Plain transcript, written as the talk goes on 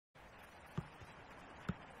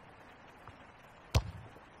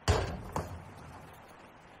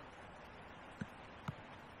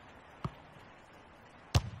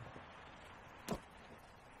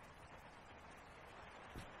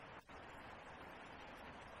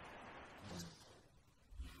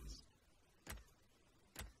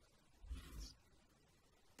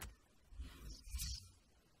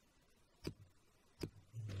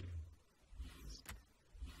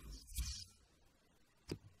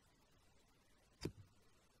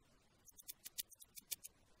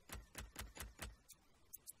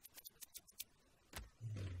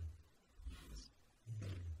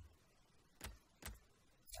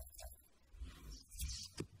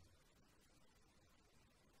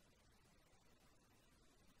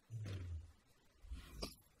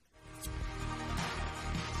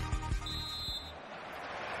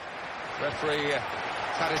referee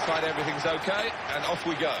satisfied everything's okay, and off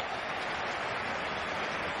we go.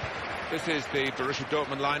 This is the Borussia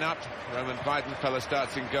Dortmund lineup. Roman Weidenfeller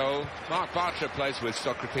starts in goal. Mark Bartra plays with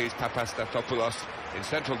Socrates Papastatopoulos in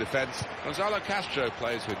central defence. Gonzalo Castro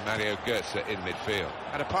plays with Mario Götze in midfield.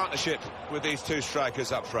 And a partnership with these two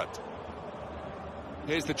strikers up front.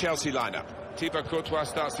 Here's the Chelsea lineup. Thibaut Courtois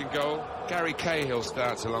starts in goal. Gary Cahill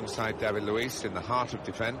starts alongside David Luiz in the heart of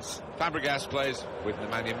defence. Fabregas plays with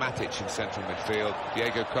Nemanja Matic in central midfield.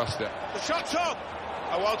 Diego Costa. The shot's on!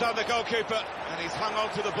 Oh, well done, the goalkeeper, and he's hung on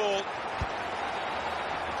to the ball.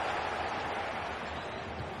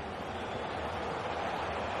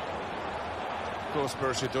 Of course,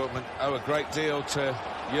 Borussia Dortmund owe a great deal to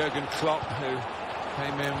Jurgen Klopp, who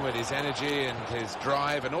came in with his energy and his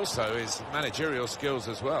drive and also his managerial skills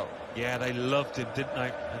as well. Yeah, they loved him, didn't they,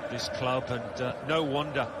 at this club, and no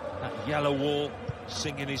wonder that yellow wall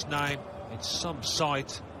singing his name. It's some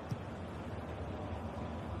sight.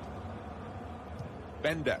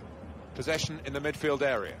 Bender, possession in the midfield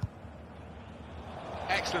area.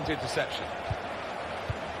 Excellent interception.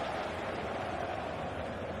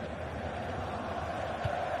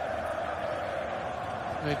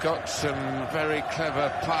 We've got some very clever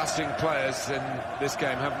passing players in this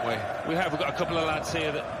game, haven't we? We have. We've got a couple of lads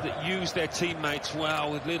here that use their teammates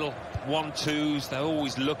well with little 1-2s. They're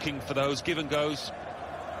always looking for those give-and-goes.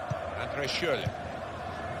 Andre Schürrle.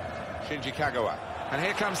 Shinji Kagawa. And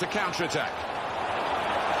here comes the counter-attack.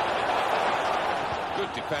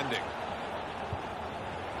 Good defending.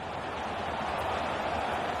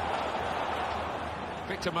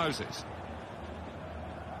 Victor Moses.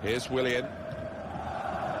 Here's Willian.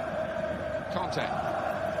 Contact.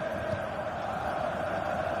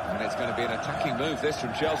 And it's going to be an attacking move, this,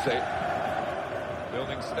 from Chelsea.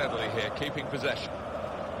 Building steadily here, keeping possession.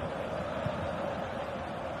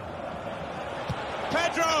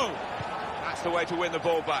 Pedro! That's the way to win the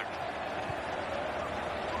ball back.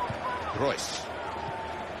 Royce.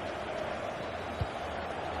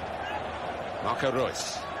 Marco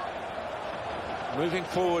Royce. Moving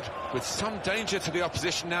forward with some danger to the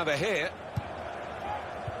opposition now they're here.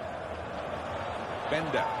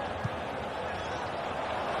 Bender.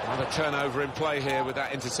 Another turnover in play here with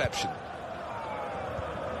that interception.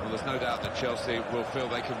 Well, there's no doubt that Chelsea will feel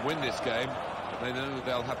they can win this game, but they know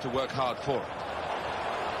they'll have to work hard for it.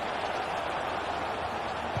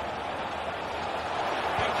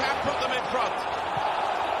 They can put them in front.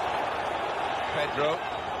 Pedro.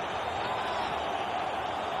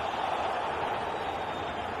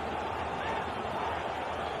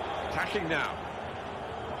 Attacking now.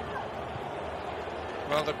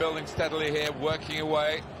 Well, they're building steadily here, working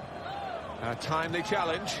away. A timely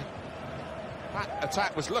challenge. That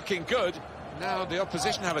attack was looking good. Now the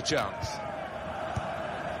opposition have a chance.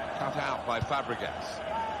 Cut out by Fabregas.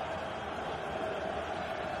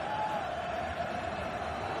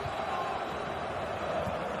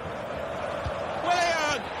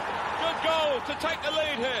 Willian! Good goal to take the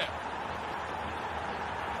lead here.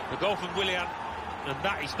 The goal from Willian. And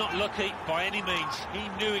that is not lucky by any means. He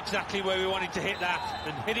knew exactly where he wanted to hit that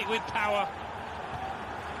and hit it with power.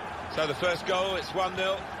 So the first goal, it's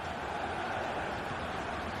 1-0.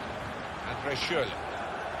 Andre Schürrle.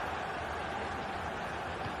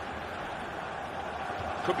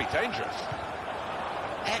 Could be dangerous.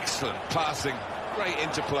 Excellent passing. Great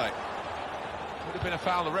interplay. Would have been a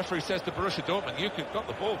foul. The referee says to Borussia Dortmund, you could got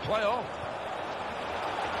the ball, play on.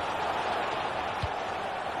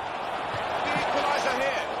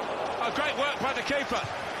 Great work by the keeper.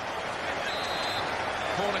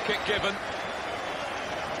 Corner kick given.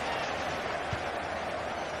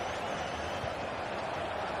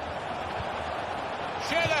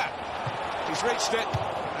 Schürrle! He's reached it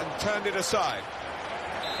and turned it aside.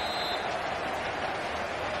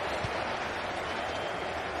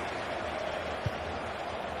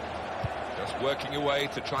 Just working away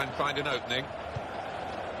to try and find an opening.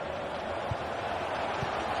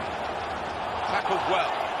 Tackled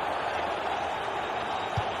well.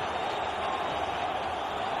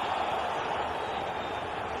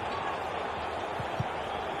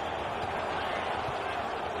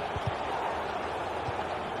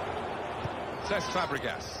 Says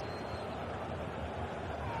Fabregas.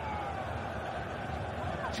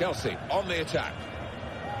 Chelsea on the attack.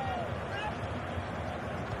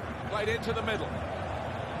 Played into the middle.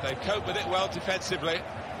 They've coped with it well defensively.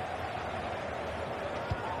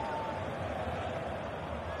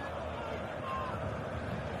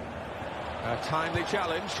 A timely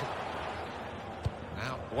challenge.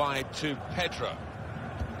 Out wide to Pedro.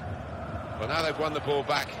 Well, now they've won the ball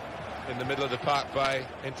back in the middle of the park by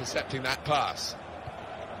intercepting that pass.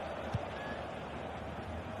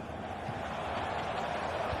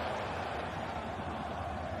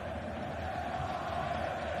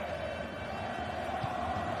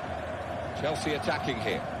 Chelsea attacking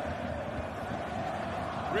here.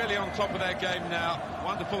 Really on top of their game now.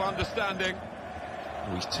 Wonderful understanding.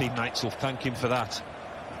 Oh, his teammates will thank him for that.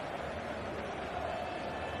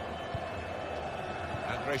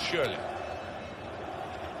 Andre Schürrle.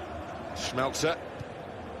 Schmelzer.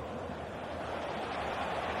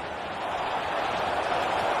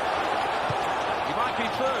 He might be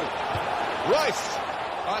through. Rice!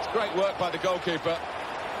 Oh, that's great work by the goalkeeper.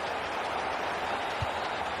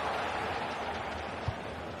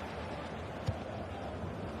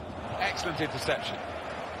 Excellent interception.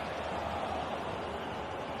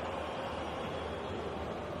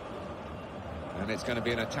 And it's going to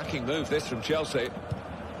be an attacking move, this, from Chelsea.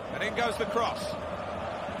 And in goes the cross.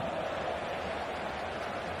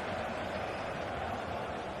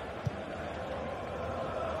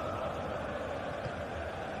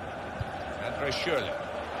 Andre Schürrle.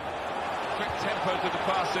 Quick tempo to the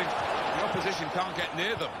passing. The opposition can't get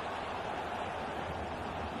near them.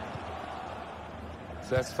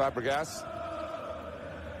 Cesc Fabregas.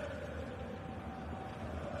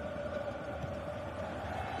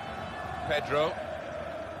 Pedro.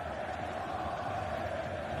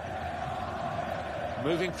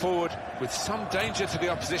 Moving forward with some danger to the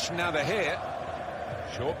opposition now they're here.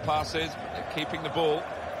 Short passes, but they're keeping the ball.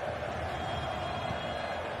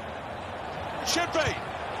 Should be.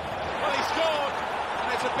 Well, he scored.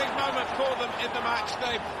 And it's a big moment for them in the match.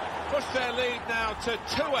 They've pushed their lead now to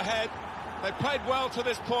 2 ahead. They played well to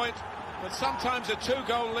this point, but sometimes a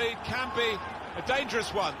 2-goal lead can be a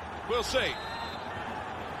dangerous one. We'll see.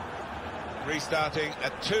 Restarting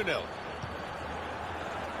at 2-0.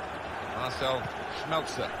 Marcel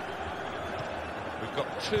Schmelzer. We've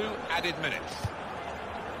got 2 added minutes.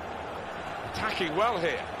 Attacking well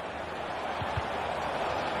here.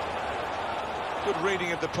 Good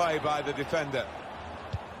reading of the play by the defender.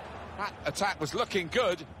 That attack was looking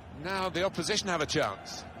good. Now the opposition have a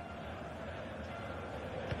chance.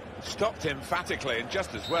 Stopped emphatically and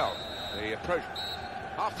just as well. The approach.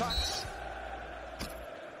 Half-time.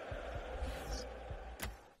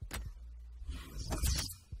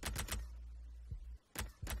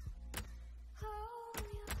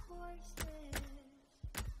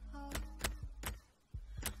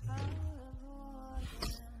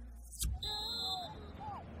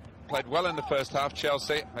 Played well in the first half,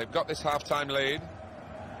 Chelsea. They've got this half-time lead.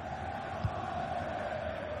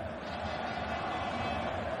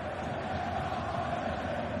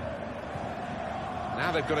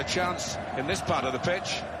 Now they've got a chance in this part of the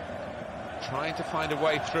pitch. Trying to find a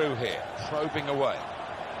way through here, probing away.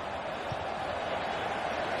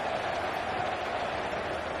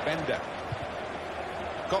 Bender.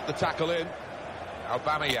 Got the tackle in.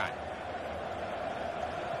 Aubameyang.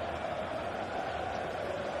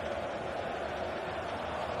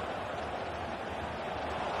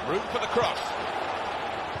 Room for the cross.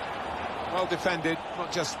 Well defended,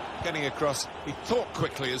 not just getting across, he thought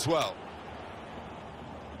quickly as well.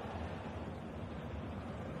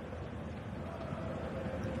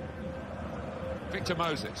 Victor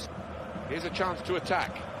Moses. Here's a chance to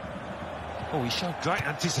attack. Oh, he showed great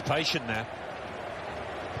anticipation there.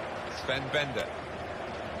 Sven Bender.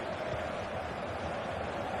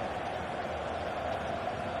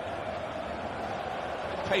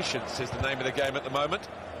 Patience is the name of the game at the moment.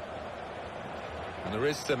 And there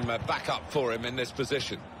is some backup for him in this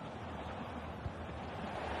position.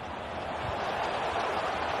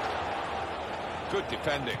 Good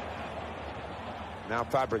defending. Now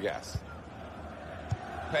Fabregas.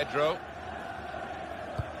 Pedro.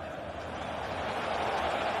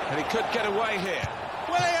 And he could get away here.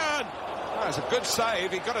 Willian! Oh, that's a good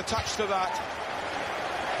save, he got a touch to that.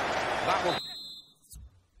 That will...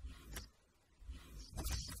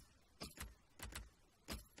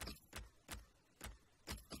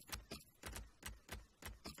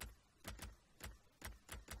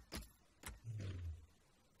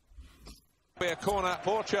 be a corner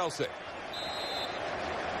for Chelsea.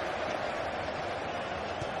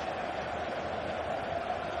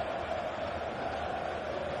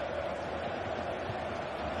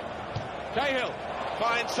 Cahill,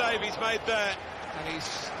 fine save he's made there, and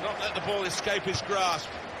he's not let the ball escape his grasp.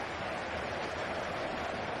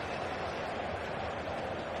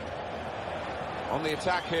 On the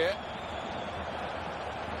attack here.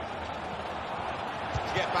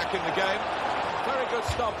 To get back in the game. Very good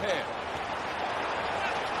stop here.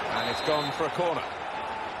 And it's gone for a corner.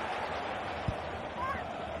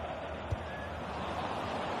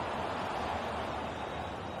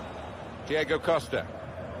 Diego Costa.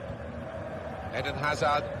 Eden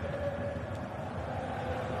Hazard.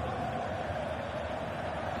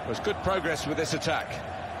 There's good progress with this attack.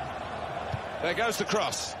 There goes the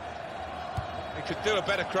cross. He could do a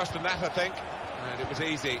better cross than that, I think, and it was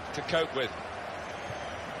easy to cope with.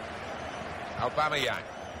 Aubameyang.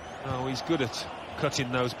 Oh, he's good at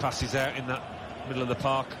cutting those passes out in that middle of the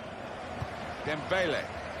park. Dembele.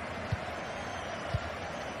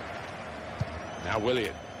 Now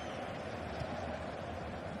Willian.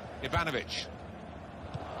 Ivanovic.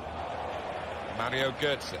 Mario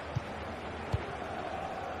Götze.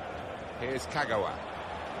 Here's Kagawa.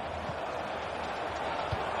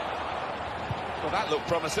 Well, that looked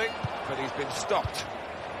promising, but he's been stopped.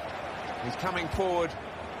 He's coming forward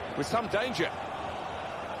with some danger.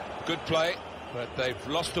 Good play, but they've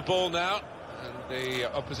lost the ball now, and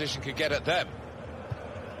the opposition can get at them.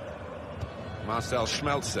 Marcel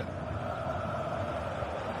Schmelzer.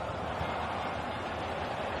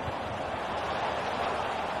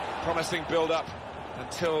 Promising build-up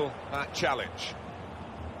until that challenge.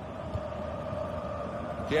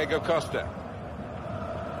 Diego Costa.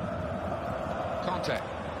 Conte.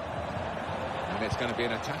 And it's going to be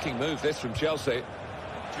an attacking move, this, from Chelsea.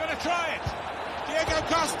 He's going to try it. Diego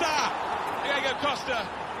Costa. Diego Costa,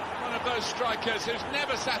 one of those strikers who's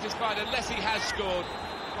never satisfied unless he has scored.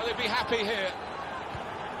 Well, he'll be happy here.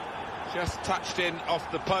 Just touched in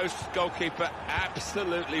off the post. Goalkeeper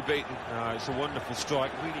absolutely beaten. Oh, it's a wonderful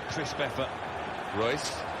strike. Really crisp effort.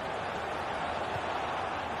 Royce.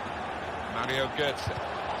 Mario Götze.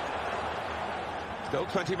 Still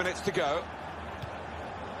 20 minutes to go.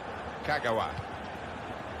 Kagawa.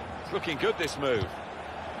 It's looking good, this move.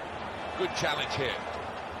 Good challenge here.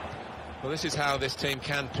 Well, this is how this team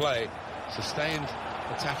can play. Sustained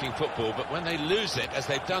attacking football, but when they lose it, as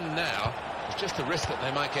they've done now, it's just a risk that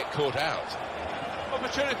they might get caught out.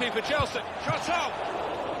 Opportunity for Chelsea. Shots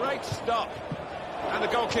off. Great stop. And the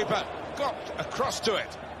goalkeeper got across to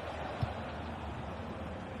it.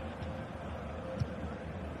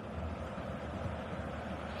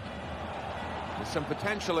 There's some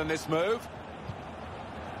potential in this move.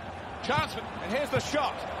 Chance, and here's the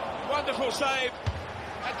shot. Wonderful save.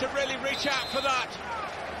 Had to really reach out for that.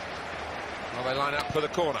 Well, they line up for the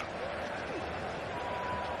corner.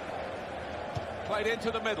 Played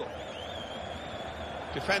into the middle.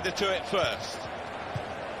 Defender to it first.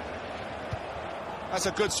 That's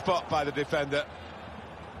a good spot by the defender.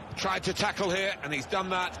 Tried to tackle here, and he's done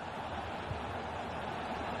that.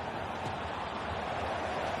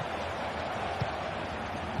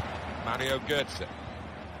 Mario Götze.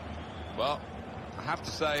 Well, I have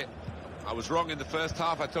to say, I was wrong in the first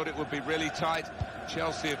half. I thought it would be really tight.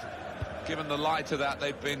 Chelsea have given the lie to that.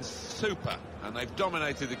 They've been super, and they've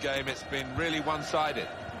dominated the game. It's been really one-sided.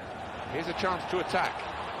 Here's a chance to attack.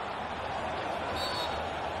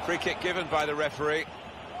 Free kick given by the referee,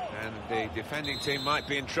 and the defending team might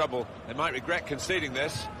be in trouble. They might regret conceding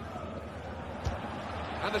this.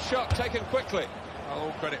 And the shot taken quickly. Well,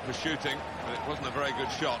 all credit for shooting, but it wasn't a very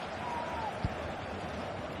good shot.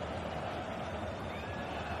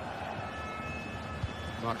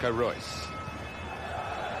 Marco Reus.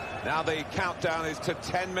 Now the countdown is to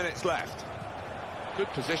 10 minutes left. Good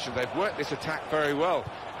position. They've worked this attack very well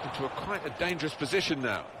into quite a dangerous position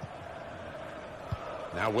now.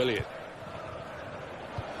 Now Willian.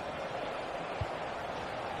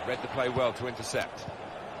 Read the play well to intercept.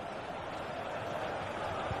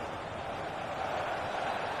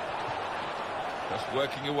 Just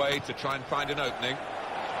working away to try and find an opening.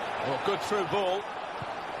 Well, good through ball.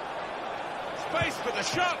 Space for the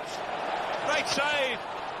shot. Great save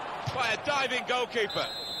by a diving goalkeeper.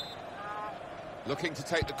 Looking to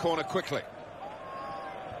take the corner quickly.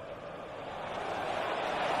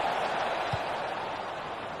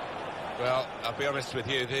 Well, I'll be honest with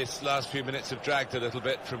you, this last few minutes have dragged a little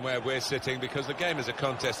bit from where we're sitting because the game as a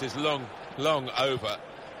contest is long over.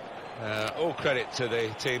 All credit to the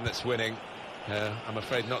team that's winning. I'm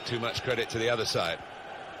afraid not too much credit to the other side.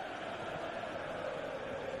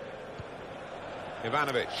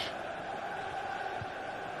 Ivanovic.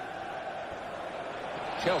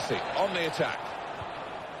 Chelsea on the attack.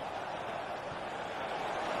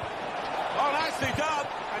 Oh, nicely done,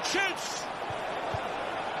 and shoots!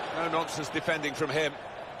 No nonsense defending from him.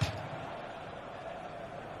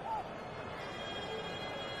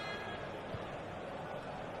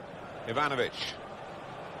 Ivanovic.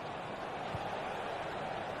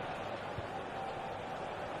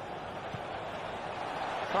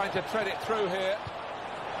 Trying to thread it through here.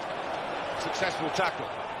 Successful tackle.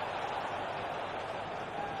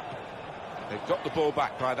 They've got the ball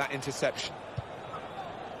back by that interception.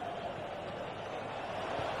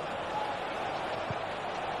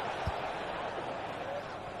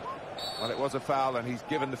 Well, it was a foul and he's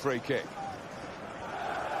given the free kick.